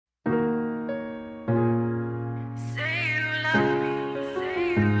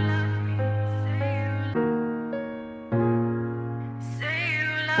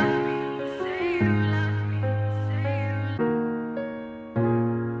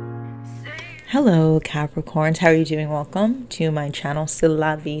Hello Capricorns, how are you doing? Welcome to my channel,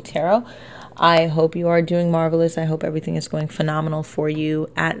 HannLavie Tarot. I hope you are doing marvelous. I hope everything is going phenomenal for you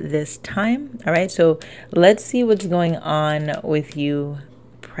at this time. All right, so let's see what's going on with you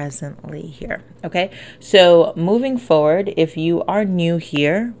presently here. Okay, so moving forward, if you are new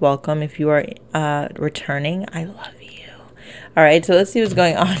here, welcome. If you are returning, I love you. All right, so let's see what's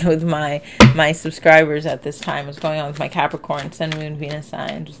going on with my subscribers at this time. What's going on with my Capricorn, Sun, Moon, Venus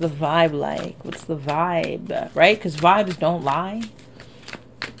signs? What's the vibe like? What's the vibe, right? Because vibes don't lie.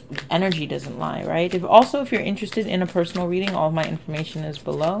 Energy doesn't lie, right? If you're interested in a personal reading, all of my information is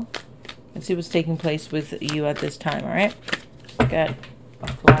below. Let's see what's taking place with you at this time, all right? Get a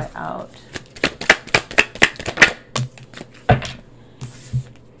fly out.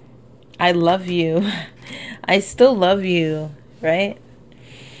 I love you. I still love you. Right?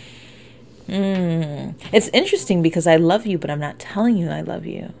 It's interesting because I love you, but I'm not telling you I love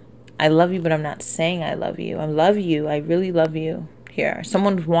you. I love you, but I'm not saying I love you. I love you. I really love you here.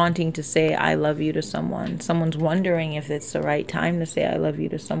 Someone's wanting to say I love you to someone. Someone's wondering if it's the right time to say I love you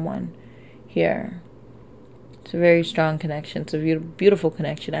to someone here. It's a very strong connection. It's a beautiful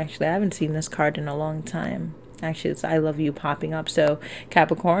connection, actually. I haven't seen this card in a long time. Actually, it's I love you popping up. So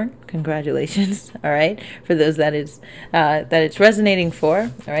Capricorn, congratulations. All right, for those that it's resonating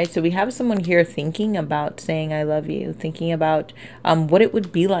for. All right, so we have someone here thinking about saying I love you, thinking about what it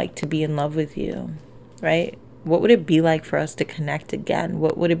would be like to be in love with you, right? What would it be like for us to connect again?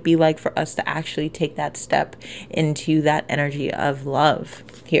 What would it be like for us to actually take that step into that energy of love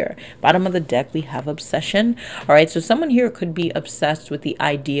here? Bottom of the deck, we have obsession. All right, so someone here could be obsessed with the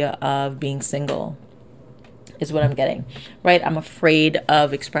idea of being single, is what I'm getting, right? I'm afraid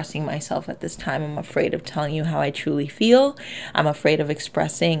of expressing myself at this time. I'm afraid of telling you how I truly feel. I'm afraid of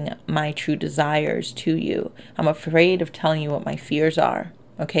expressing my true desires to you. I'm afraid of telling you what my fears are,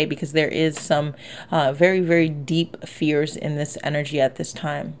 okay? Because there is some very, very deep fears in this energy at this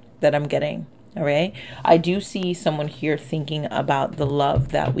time that I'm getting, all right? I do see someone here thinking about the love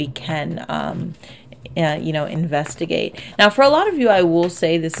that we can investigate. Now, for a lot of you, I will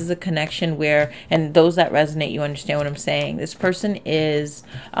say this is a connection where, and those that resonate, you understand what I'm saying. This person is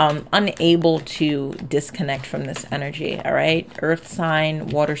unable to disconnect from this energy, all right? Earth sign,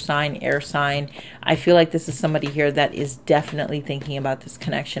 water sign, air sign. I feel like this is somebody here that is definitely thinking about this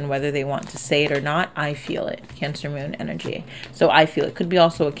connection, whether they want to say it or not. I feel it. Cancer moon energy. So I feel it. Could be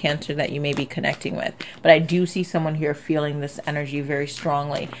also a Cancer that you may be connecting with. But I do see someone here feeling this energy very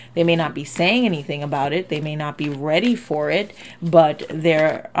strongly. They may not be saying anything about it. They may not be ready for it, but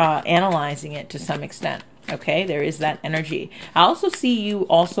they're analyzing it to some extent. Okay, there is that energy. I also see you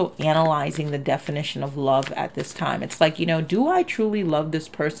also analyzing the definition of love at this time. It's like, do I truly love this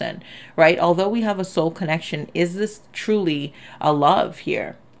person, right? Although we have a soul connection, is this truly a love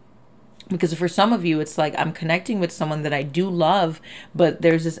here? Because for some of you, it's like I'm connecting with someone that I do love, but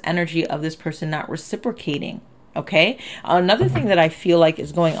there's this energy of this person not reciprocating. Okay, another thing that I feel like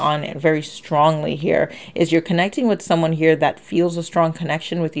is going on very strongly here is you're connecting with someone here that feels a strong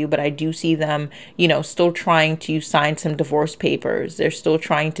connection with you, but I do see them, still trying to sign some divorce papers. They're still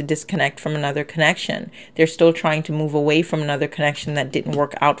trying to disconnect from another connection. They're still trying to move away from another connection that didn't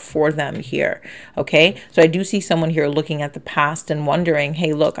work out for them here. Okay, so I do see someone here looking at the past and wondering,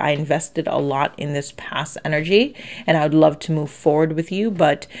 hey, look, I invested a lot in this past energy and I would love to move forward with you,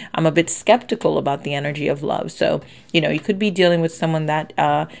 but I'm a bit skeptical about the energy of love. So, you could be dealing with someone that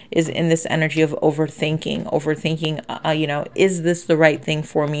is in this energy of overthinking, is this the right thing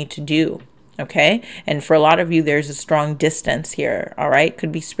for me to do? Okay. And for a lot of you, there's a strong distance here. All right.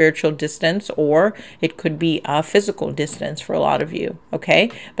 Could be spiritual distance or it could be a physical distance for a lot of you. Okay.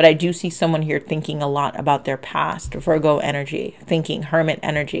 But I do see someone here thinking a lot about their past. Virgo energy, thinking, Hermit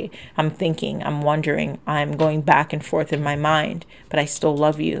energy. I'm thinking, I'm wondering, I'm going back and forth in my mind, but I still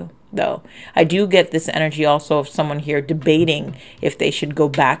love you. Though I do get this energy also of someone here debating if they should go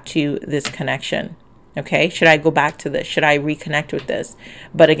back to this connection. Okay, should I go back to this? Should I reconnect with this?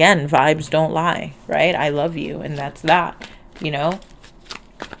 But again, vibes don't lie, right? I love you, and that's that, and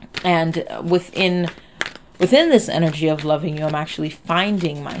within this energy of loving you, I'm actually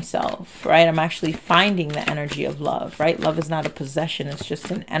finding myself, right? I'm actually finding the energy of love, right? Love is not a possession. It's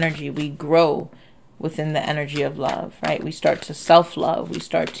just an energy. We grow within the energy of love, right? We start to self-love. We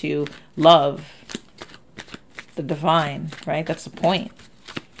start to love the divine, right? That's the point.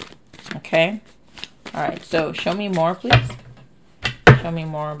 Okay. All right. So show me more, please. Show me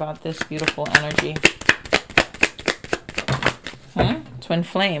more about this beautiful energy. Twin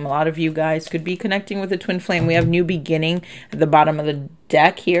flame. A lot of you guys could be connecting with a twin flame. We have new beginning at the bottom of the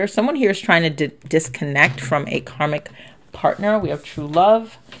deck here. Someone here is trying to disconnect from a karmic partner. We have true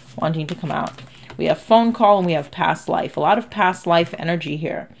love. wanting to come out. We have phone call and we have past life. A lot of past life energy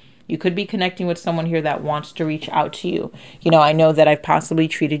here. You could be connecting with someone here that wants to reach out to you. You know, I know that I've possibly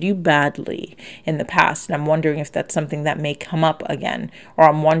treated you badly in the past, and I'm wondering if that's something that may come up again, or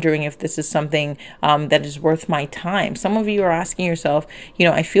I'm wondering if this is something that is worth my time. Some of you are asking yourself, you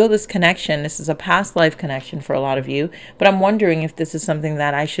know, I feel this connection. This is a past life connection for a lot of you, but I'm wondering if this is something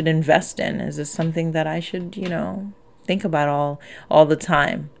that I should invest in. Is this something that I should, you know, think about all the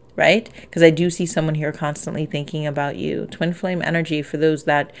time? Right? Because I do see someone here constantly thinking about you. Twin flame energy for those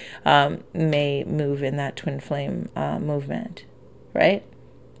that may move in that twin flame movement, right?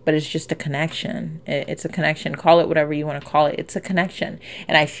 But it's just a connection. It's a connection. Call it whatever you want to call it. It's a connection.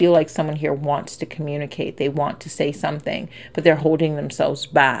 And I feel like someone here wants to communicate. They want to say something, but they're holding themselves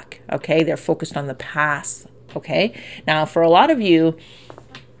back, okay? They're focused on the past, okay? Now, for a lot of you,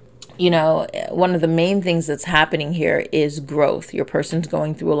 you know, one of the main things that's happening here is growth. Your person's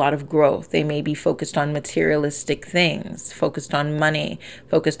going through a lot of growth. They may be focused on materialistic things, focused on money,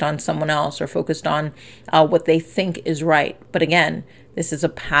 focused on someone else, or focused on what they think is right. But again, this is a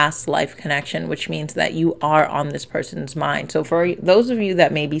past life connection, which means that you are on this person's mind. So for those of you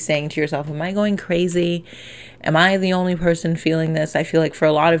that may be saying to yourself, am I going crazy? Am I the only person feeling this? I feel like for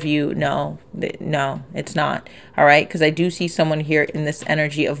a lot of you, no, it's not. All right. Because I do see someone here in this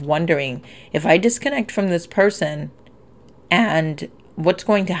energy of wondering if I disconnect from this person and what's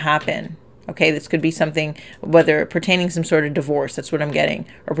going to happen. Okay, this could be something, whether pertaining some sort of divorce, that's what I'm getting,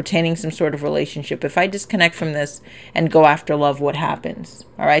 or pertaining some sort of relationship. If I disconnect from this and go after love, what happens?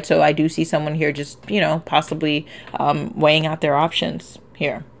 All right, so I do see someone here just, you know, possibly weighing out their options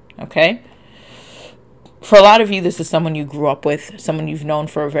here. Okay. For a lot of you, this is someone you grew up with, someone you've known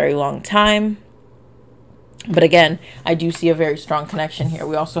for a very long time. But again, I do see a very strong connection here.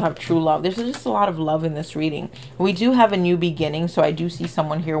 We also have true love. There's just a lot of love in this reading. We do have a new beginning. So I do see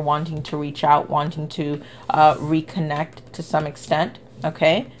someone here wanting to reach out, wanting to reconnect to some extent.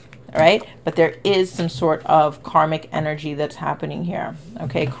 Okay. All right. But there is some sort of karmic energy that's happening here.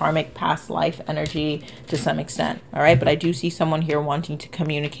 Okay. Karmic past life energy to some extent. All right. But I do see someone here wanting to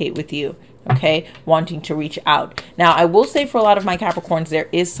communicate with you. Okay, wanting to reach out. Now, I will say for a lot of my Capricorns, there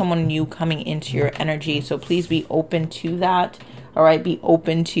is someone new coming into your energy. So please be open to that. All right, be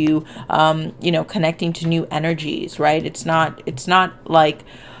open to, you know, connecting to new energies, right? It's not like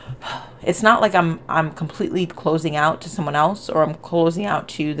I'm completely closing out to someone else, or I'm closing out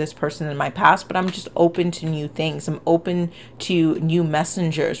to this person in my past, but I'm just open to new things. I'm open to new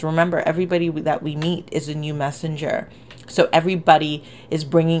messengers. Remember, everybody that we meet is a new messenger. So everybody is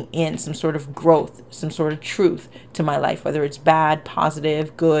bringing in some sort of growth, some sort of truth to my life, whether it's bad,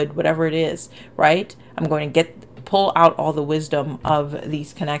 positive, good, whatever it is, right? I'm going to pull out all the wisdom of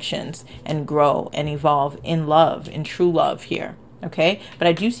these connections and grow and evolve in love, in true love here. Okay, but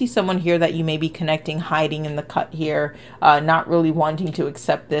I do see someone here that you may be connecting, hiding in the cut here, not really wanting to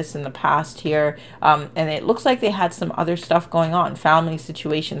accept this in the past here. And it looks like they had some other stuff going on, family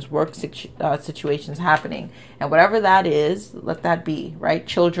situations, work situations happening. And whatever that is, let that be, right?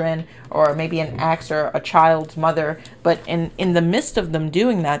 Children, or maybe an ex or a child's mother. But in the midst of them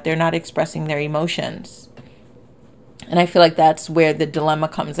doing that, they're not expressing their emotions. And I feel like that's where the dilemma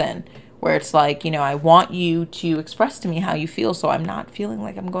comes in. Where it's like, you know, I want you to express to me how you feel, so I'm not feeling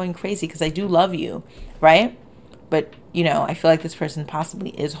like I'm going crazy, because I do love you, right? But, you know, I feel like this person possibly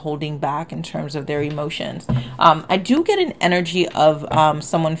is holding back in terms of their emotions. I do get an energy of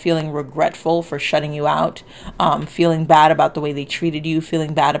someone feeling regretful for shutting you out, feeling bad about the way they treated you,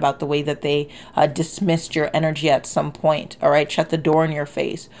 feeling bad about the way that they dismissed your energy at some point, all right? Shut the door in your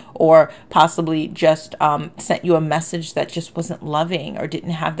face, or possibly just sent you a message that just wasn't loving, or didn't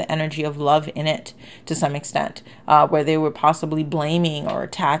have the energy of love in it to some extent, where they were possibly blaming or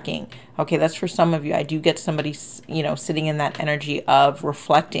attacking. Okay, that's for some of you. I do get somebody, you know, sitting in that energy of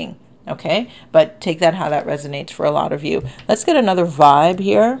reflecting. Okay, but take that how that resonates for a lot of you. Let's get another vibe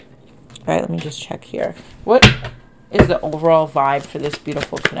here. All right, let me just check here. What is the overall vibe for this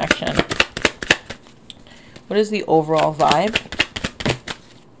beautiful connection? What is the overall vibe?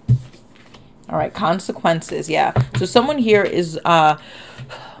 All right, consequences. Yeah, so someone here is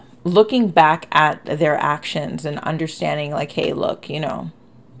looking back at their actions and understanding like, hey, look, you know,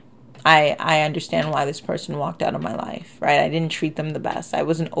 I understand why this person walked out of my life, right? I didn't treat them the best. I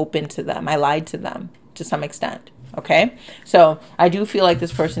wasn't open to them. I lied to them to some extent. Okay, so I do feel like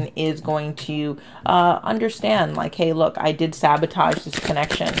this person is going to understand like, hey, look, I did sabotage this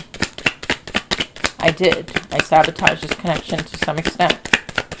connection. I sabotaged this connection to some extent.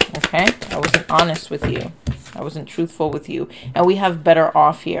 Okay, I wasn't honest with you. I wasn't truthful with you. And we have better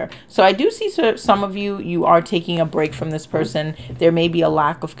off here. So I do see some of you, you are taking a break from this person. There may be a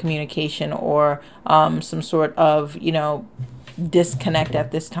lack of communication or some sort of, you know, disconnect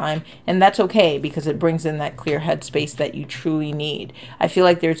at this time, and that's okay because it brings in that clear headspace that you truly need. I feel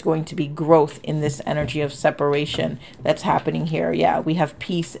like there's going to be growth in this energy of separation that's happening here. Yeah, we have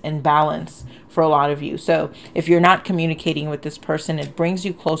peace and balance for a lot of you. So if you're not communicating with this person, it brings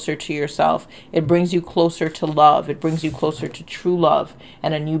you closer to yourself. It brings you closer to love. It brings you closer to true love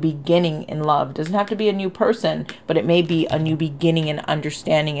and a new beginning in love. It doesn't have to be a new person, but it may be a new beginning in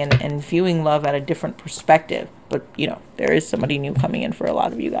understanding and viewing love at a different perspective. But, you know, there is somebody new coming in for a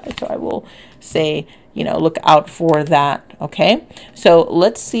lot of you guys. So I will say, you know, look out for that. Okay. So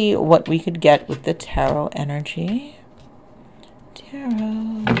let's see what we could get with the tarot energy.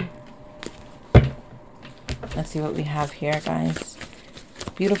 Tarot. Let's see what we have here, guys.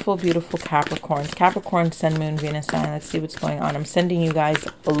 Beautiful, beautiful Capricorns. Capricorn, Sun, Moon, Venus, sign. Let's see what's going on. I'm sending you guys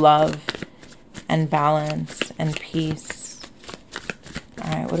love and balance and peace.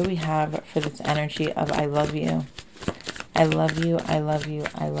 All right, what do we have for this energy of I love you? I love you, I love you,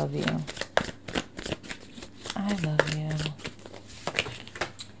 I love you. I love you.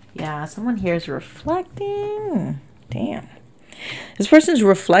 Yeah, someone here is reflecting. Damn. This person's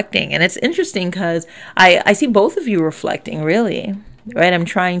reflecting, and it's interesting because I see both of you reflecting, really. Right? I'm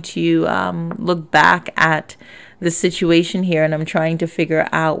trying to look back at the situation here, and I'm trying to figure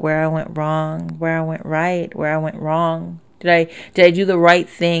out where I went wrong, where I went right, where I went wrong. Did I do the right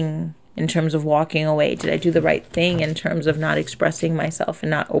thing in terms of walking away? Did I do the right thing in terms of not expressing myself and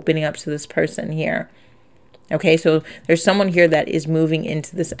not opening up to this person here? Okay, so there's someone here that is moving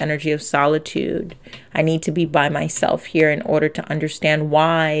into this energy of solitude. I need to be by myself here in order to understand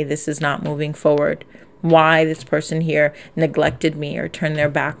why this is not moving forward. Why this person here neglected me or turned their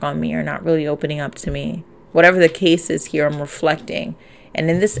back on me or not really opening up to me. Whatever the case is here, I'm reflecting. And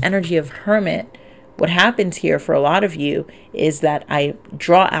in this energy of hermit, what happens here for a lot of you is that I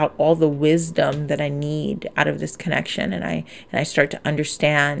draw out all the wisdom that I need out of this connection, and I start to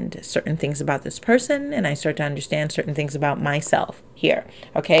understand certain things about this person, and I start to understand certain things about myself here.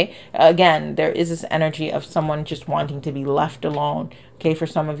 Okay, again, there is this energy of someone just wanting to be left alone. Okay, for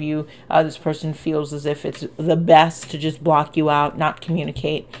some of you, this person feels as if it's the best to just block you out, not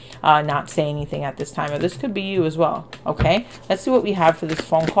communicate, not say anything at this time. Or this could be you as well. Okay, let's see what we have for this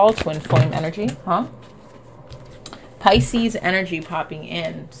phone call. Twin flame energy, huh? Pisces energy popping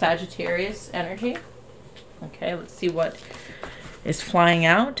in. Sagittarius energy. Okay, let's see what is flying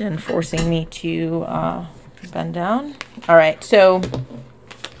out and forcing me to bend down. All right, so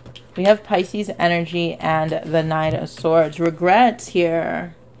we have Pisces energy and the Knight of Swords. Regrets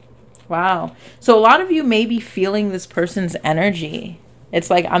here. Wow. So a lot of you may be feeling this person's energy. It's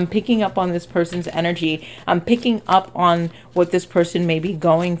like I'm picking up on this person's energy. I'm picking up on what this person may be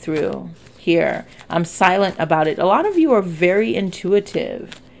going through here. I'm silent about it. A lot of you are very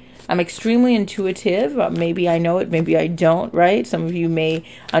intuitive. I'm extremely intuitive. Maybe I know it, maybe I don't, right? Some of you may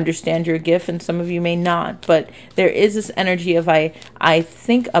understand your gift and some of you may not. But there is this energy of I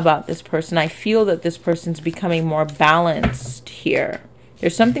think about this person. I feel that this person's becoming more balanced here.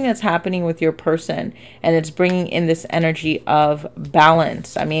 There's something that's happening with your person, and it's bringing in this energy of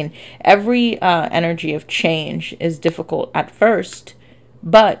balance. I mean, every energy of change is difficult at first,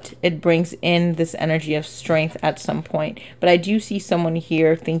 but it brings in this energy of strength at some point. But I do see someone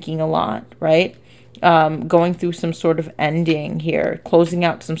here thinking a lot, right? Going through some sort of ending here, closing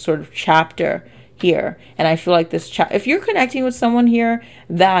out some sort of chapter here. And I feel like this if you're connecting with someone here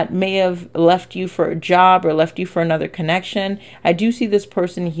that may have left you for a job or left you for another connection, I do see this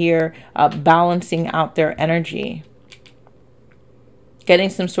person here balancing out their energy, getting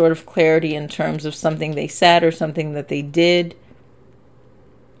some sort of clarity in terms of something they said or something that they did.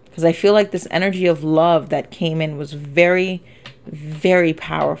 Because I feel like this energy of love that came in was very, very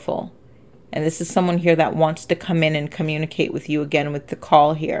powerful. And this is someone here that wants to come in and communicate with you again with the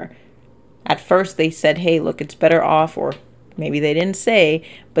call here. At first they said, hey, look, it's better off, or maybe they didn't say,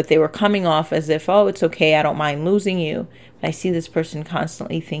 but they were coming off as if, oh, it's okay, I don't mind losing you. But I see this person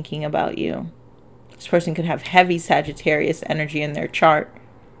constantly thinking about you. This person could have heavy Sagittarius energy in their chart.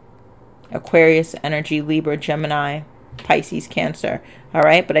 Aquarius energy, Libra, Gemini, Pisces, Cancer. All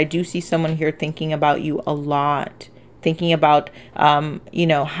right, but I do see someone here thinking about you a lot. Thinking about, you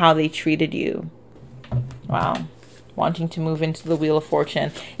know, how they treated you. Wow. Wanting to move into the Wheel of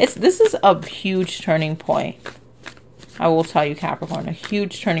Fortune. This is a huge turning point. I will tell you, Capricorn, a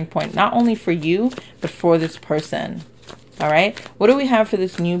huge turning point, not only for you, but for this person. All right. What do we have for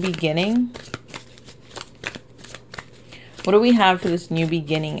this new beginning? What do we have for this new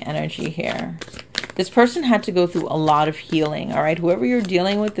beginning energy here? This person had to go through a lot of healing, all right? Whoever you're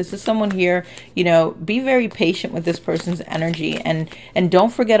dealing with, this is someone here, you know, be very patient with this person's energy, and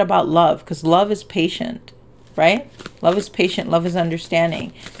don't forget about love, because love is patient, right? Love is patient, love is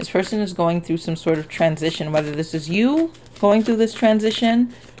understanding. This person is going through some sort of transition, whether this is you going through this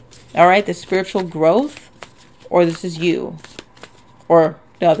transition, all right, the spiritual growth, or this is you or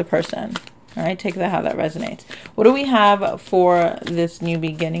the other person. All right, take that how that resonates. What do we have for this new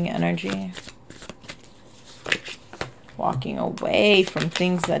beginning energy? Walking away from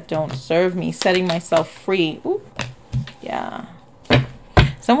things that don't serve me, setting myself free. Ooh, yeah.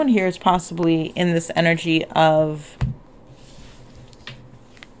 Someone here is possibly in this energy of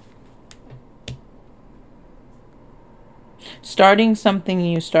starting something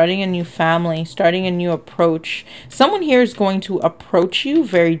new, starting a new family, starting a new approach. Someone here is going to approach you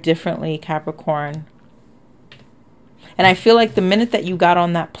very differently, Capricorn. And I feel like the minute that you got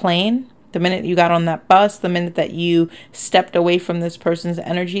on that plane, the minute you got on that bus, the minute that you stepped away from this person's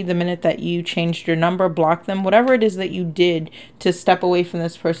energy, the minute that you changed your number, blocked them, whatever it is that you did to step away from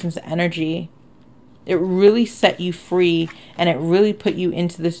this person's energy, it really set you free, and it really put you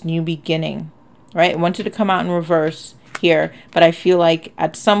into this new beginning, right? I wanted to come out in reverse here, but I feel like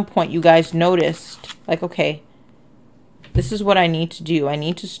at some point you guys noticed, like, okay, this is what I need to do. I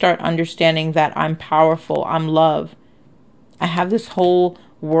need to start understanding that I'm powerful, I'm love. I have this whole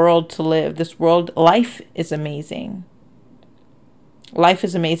world to live. This world, life is amazing. Life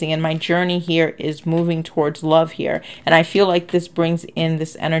is amazing, and my journey here is moving towards love here. And I feel like this brings in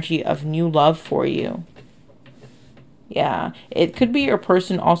this energy of new love for you. Yeah, it could be your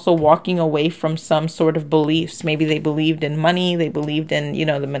person also walking away from some sort of beliefs. Maybe they believed in money, they believed in, you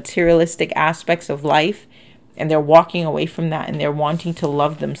know, the materialistic aspects of life, and they're walking away from that, and they're wanting to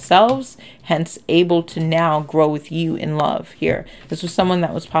love themselves, hence able to now grow with you in love here. This was someone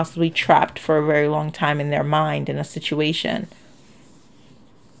that was possibly trapped for a very long time in their mind in a situation.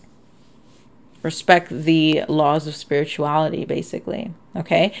 Respect the laws of spirituality, basically,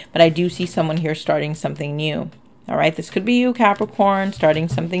 okay? But I do see someone here starting something new. All right, this could be you, Capricorn, starting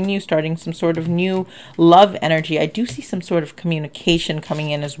something new, starting some sort of new love energy. I do see some sort of communication coming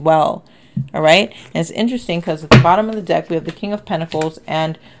in as well. All right, and it's interesting because at the bottom of the deck, we have the King of Pentacles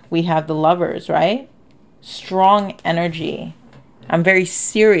and we have the Lovers, right? Strong energy. I'm very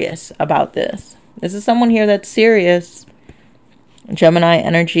serious about this. This is someone here that's serious. Gemini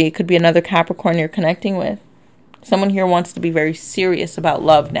energy. It could be another Capricorn you're connecting with. Someone here wants to be very serious about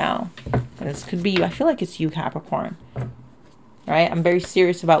love now. And this could be you. I feel like it's you, Capricorn. All right, I'm very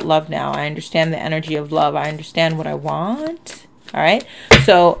serious about love now. I understand the energy of love. I understand what I want. All right,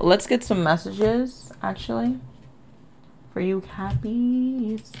 so let's get some messages, actually, for you,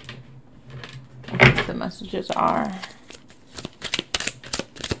 Cappies. What the messages are.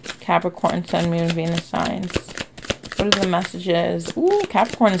 Capricorn, Sun, Moon, Venus signs. What are the messages? Ooh,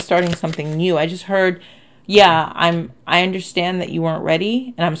 Capricorn is starting something new. I just heard, yeah, I understand that you weren't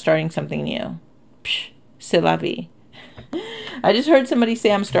ready, and I'm starting something new. Psh, c'est la vie. I just heard somebody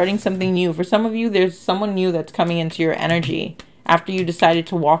say I'm starting something new. For some of you, there's someone new that's coming into your energy after you decided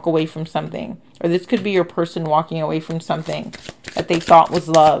to walk away from something. Or this could be your person walking away from something that they thought was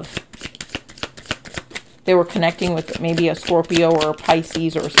love. They were connecting with maybe a Scorpio or a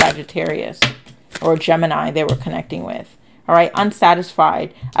Pisces or a Sagittarius or a Gemini they were connecting with. All right,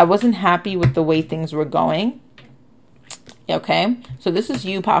 unsatisfied. I wasn't happy with the way things were going. Okay, so this is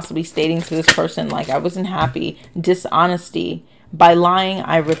you possibly stating to this person, like, I wasn't happy. Dishonesty. By lying,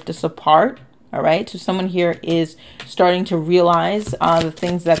 I ripped us apart. All right, so someone here is starting to realize the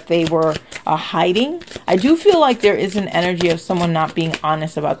things that they were hiding. I do feel like there is an energy of someone not being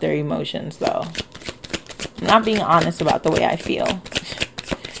honest about their emotions, though. Not being honest about the way I feel.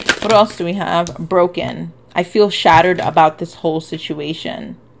 What else do we have? Broken. I feel shattered about this whole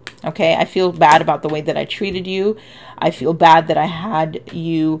situation. Okay, I feel bad about the way that I treated you. I feel bad that I had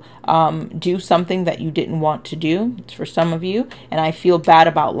you do something that you didn't want to do. It's for some of you. And I feel bad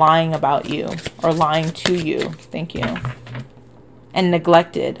about lying about you or lying to you. Thank you. And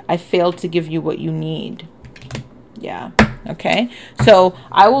neglected. I failed to give you what you need. Yeah. Okay, so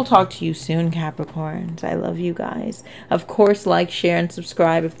I will talk to you soon, Capricorns. I love you guys. Of course, like, share, and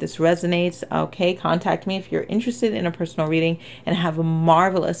subscribe if this resonates. Okay, contact me if you're interested in a personal reading, and have a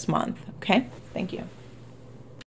marvelous month. Okay, thank you.